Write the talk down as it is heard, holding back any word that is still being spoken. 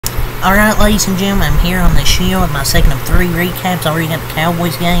Alright, ladies and gentlemen, I'm here on the show with my second of 3 recaps. I already got the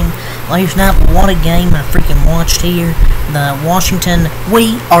Cowboys game last night, but what a game I freaking watched here. The Washington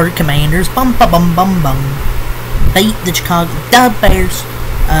We Are Commanders beat the Chicago Bears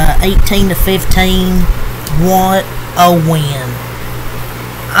 18-15. What a win.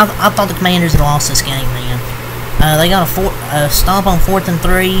 I thought the Commanders had lost this game, man. They got a stop on 4th and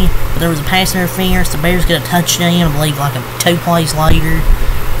 3, but there was a pass interference. The Bears get a touchdown, I believe, like 2 plays later.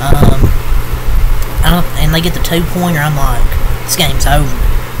 And they get the 2-pointer. I'm like, this game's over.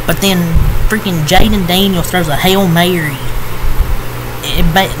 But then freaking Jayden Daniels throws a Hail Mary.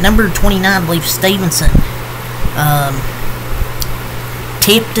 Number 29, I believe, Stevenson,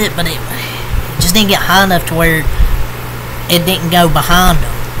 tipped it, but it just didn't get high enough to where it didn't go behind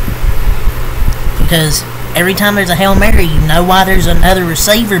him. Because every time there's a Hail Mary, you know why there's another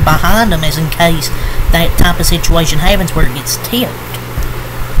receiver behind him, is in case that type of situation happens where it gets tipped.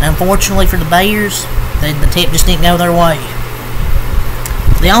 Unfortunately for the Bears, the tip just didn't go their way.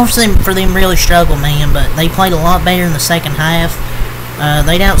 The offense for them really struggled, man, but they played a lot better in the second half.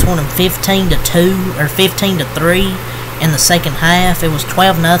 They'd outscored them 15-2 or 15-3 in the second half. It was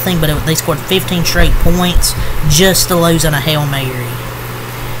 12-0, but they scored 15 straight points just to lose on a Hail Mary.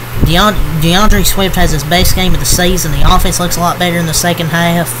 DeAndre Swift has his best game of the season. The offense looks a lot better in the second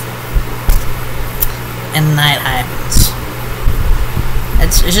half, and that happens.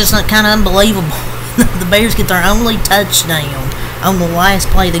 It's just kind of unbelievable. The Bears get their only touchdown on the last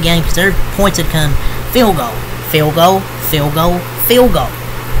play of the game because their points had come field goal, field goal, field goal, field goal.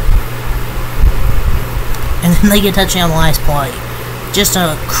 And then they get a touchdown on the last play. Just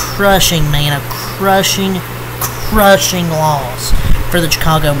a crushing, man, a crushing loss for the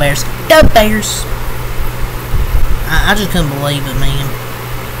Chicago Bears. The Bears! I just couldn't believe it, man.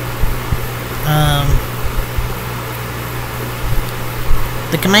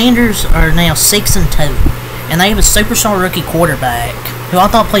 The Commanders are now 6-2, and they have a superstar rookie quarterback, who I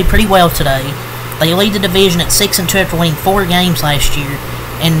thought played pretty well today. They lead the division at 6-2 after winning 4 games last year,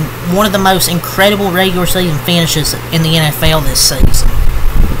 and one of the most incredible regular season finishes in the NFL this season.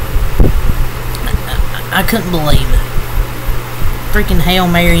 I couldn't believe it. Freaking Hail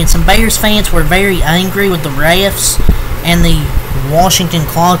Mary, and some Bears fans were very angry with the refs and the Washington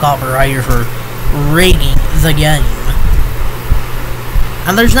clock operator for rigging the game.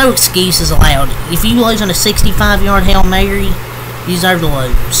 And there's no excuses allowed. If you lose on a 65-yard Hail Mary, you deserve to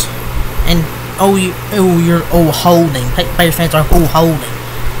lose. And you're holding. Bears fans are holding.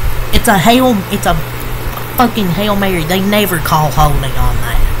 It's a fucking Hail Mary. They never call holding on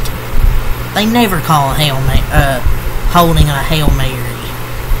that. They never call holding a Hail Mary.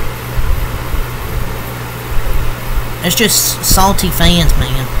 It's just salty fans,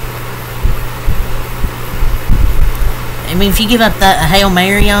 man. I mean, if you give up a Hail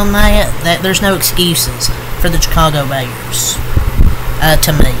Mary on that, there's no excuses for the Chicago Bears.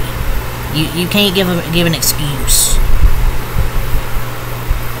 To me, you can't give an excuse.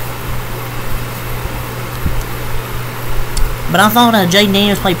 But I thought Jayden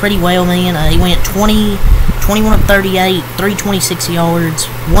Daniels played pretty well, man. He went 21 of 38, 326 yards,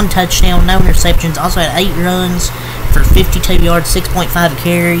 1 touchdown, no interceptions. Also had 8 runs for 52 yards, 6.5 a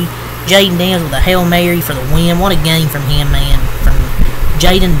carry. Jayden Daniels with a Hail Mary for the win. What a game from him, man. From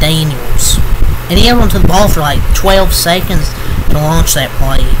Jayden Daniels. And he held onto the ball for like 12 seconds to launch that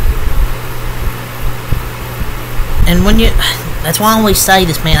play. And that's why I always say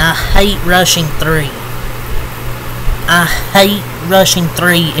this, man. I hate rushing 3. I hate rushing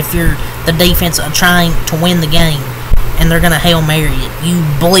 3 if you're the defense trying to win the game and they're going to Hail Mary it. You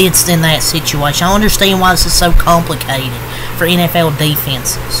blitzed in that situation. I understand why this is so complicated for NFL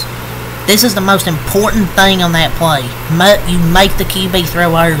defenses. This is the most important thing on that play. You make the QB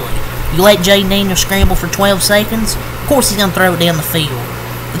throw early. You let Jayden Daniels scramble for 12 seconds, of course he's going to throw it down the field.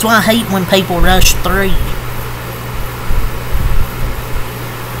 That's why I hate when people rush 3.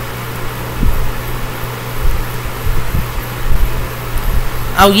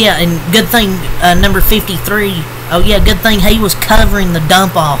 Oh yeah, and good thing number 53. Oh yeah, good thing he was covering the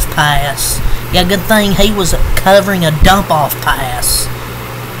dump-off pass. Yeah, good thing he was covering a dump-off pass.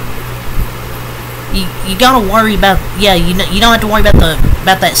 You gotta worry about, yeah, you don't have to worry about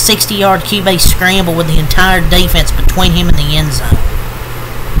that 60-yard QB scramble with the entire defense between him and the end zone.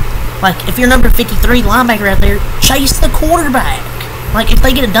 Like, if you're number 53 linebacker out there, chase the quarterback. Like, if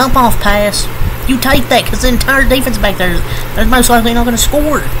they get a dump-off pass, you take that, because the entire defense back there, they're most likely not going to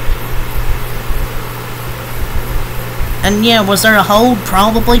score. And yeah, was there a hold?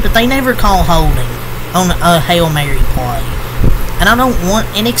 Probably, but they never call holding on a Hail Mary play. And I don't want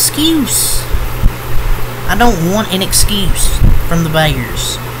an excuse. I don't want an excuse from the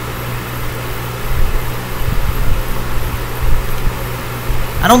Bears.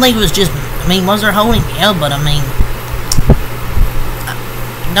 I don't think it was just, I mean, was there holding? Yeah, but I mean,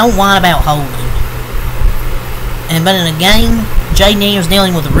 don't whine about holding. But in a game, Jay Daniels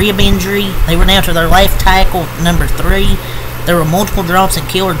dealing with a rib injury. They were down to their left tackle, number 3. There were multiple drops and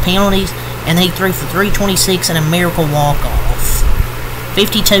killer penalties, and he threw for 326 and a miracle walk-off.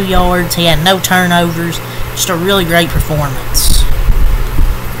 52 yards, he had no turnovers, just a really great performance.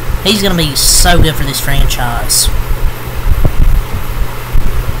 He's going to be so good for this franchise.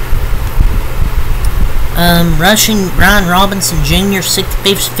 Rushing, Brian Robinson Jr.,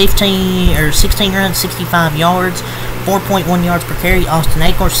 16 runs, 65 yards, 4.1 yards per carry. Austin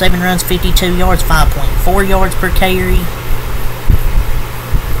Eckler, 7 runs, 52 yards, 5.4 yards per carry.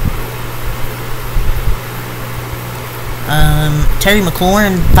 Terry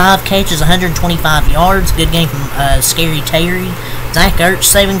McLaurin, 5 catches, 125 yards. Good game from Scary Terry. Zach Ertz,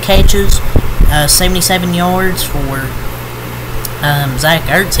 7 catches, 77 yards for Zach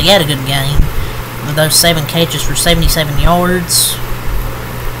Ertz. He had a good game with those 7 catches for 77 yards.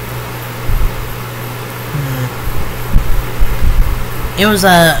 It was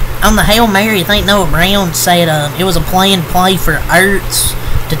on the Hail Mary. I think Noah Brown said it was a planned play for Ertz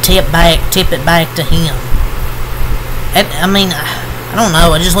to tip it back to him. I mean, I don't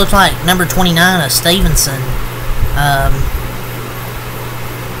know. It just looks like number 29 of Stevenson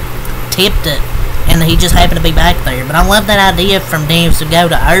tipped it, and he just happened to be back there. But I love that idea from Daniels to go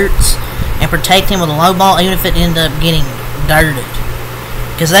to Ertz and protect him with a low ball, even if it ended up getting dirted.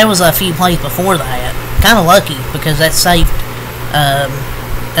 Because there was a few plays before that. Kind of lucky, because that saved,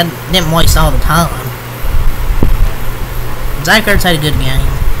 that didn't waste all the time. Zach Ertz had a good game.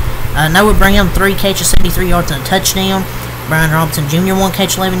 Noah Brown, 3 catches, 73 yards and a touchdown. Brian Robinson Jr., 1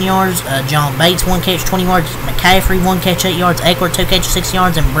 catch, 11 yards. John Bates, 1 catch, 20 yards. McCaffrey, 1 catch, 8 yards. Eckler, 2 catches, 6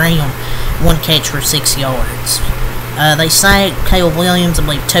 yards. And Brown, 1 catch for 6 yards. They sacked Caleb Williams, I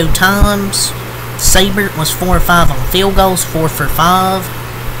believe, 2 times. Siebert was 4 of 5 on field goals, 4 for 5.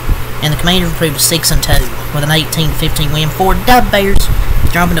 And the Commanders improved to 6-2 with an 18-15 win for the Bears.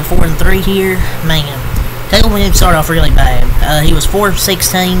 Dropping to 4-3 here. Man, Caleb Williams started off really bad. He was 4 of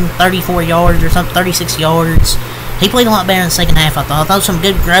 16, 34 yards or something, 36 yards. He played a lot better in the second half, I thought. I thought some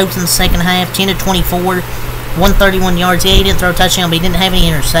good growth in the second half. 10 of 24, 131 yards. Yeah, he didn't throw a touchdown, but he didn't have any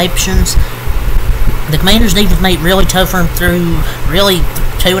interceptions. The Commanders' defense made it really tough for him through really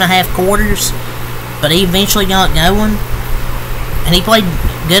 2.5 quarters, but he eventually got going, and he played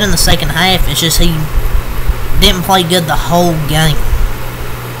good in the second half. It's just he didn't play good the whole game.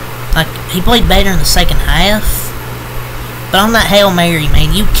 Like, he played better in the second half, but on that Hail Mary,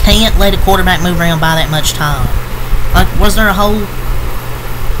 man, you can't let a quarterback move around by that much time. Like, was there a hole?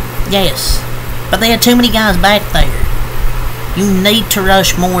 Yes, but they had too many guys back there. You need to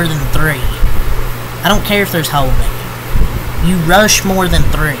rush more than 3. I don't care if there's holding. You rush more than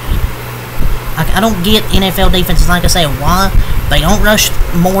 3. I don't get NFL defenses, like I said, why they don't rush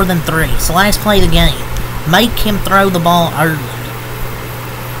more than 3. It's the last play of the game. Make him throw the ball early.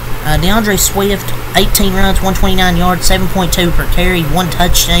 DeAndre Swift, 18 runs, 129 yards, 7.2 per carry, 1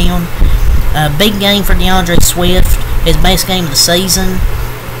 touchdown. Big game for DeAndre Swift. His best game of the season.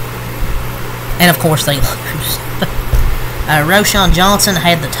 And of course they lose. Roschon Johnson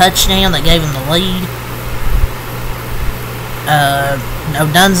had the touchdown that gave him the lead.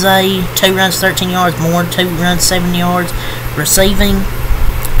 Odunze, 2 runs, 13 yards more, 2 runs, 7 yards. Receiving,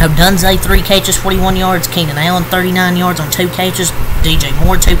 Odunze, 3 catches, 41 yards. Keenan Allen, 39 yards on 2 catches. DJ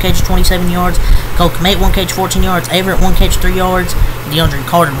Moore, 2 catches, 27 yards. Cole Kmet, 1 catch, 14 yards. Everett, 1 catch, 3 yards. DeAndre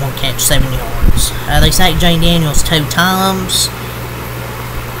Carter, 1 catch, 7 yards. They sacked Jay Daniels 2 times.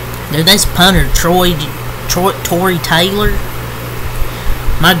 Dude, this punter, Tory Taylor,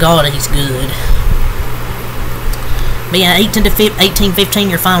 my God, he's good. But yeah, 18-15,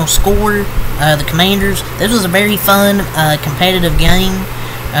 your final score. The Commanders. This was a very fun, competitive game.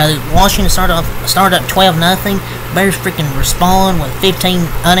 Washington started up 12-0. Bears freaking respond with 15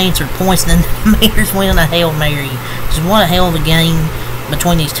 unanswered points, and then the Commanders win a Hail Mary. Just what a hell of a game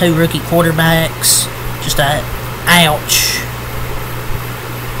between these 2 rookie quarterbacks. Just a ouch.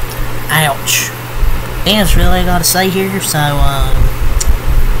 Ouch. Yeah, that's really all I got to say here. So,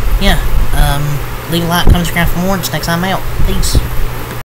 yeah. Leave a like, comment, subscribe for more. Just next time out. Peace.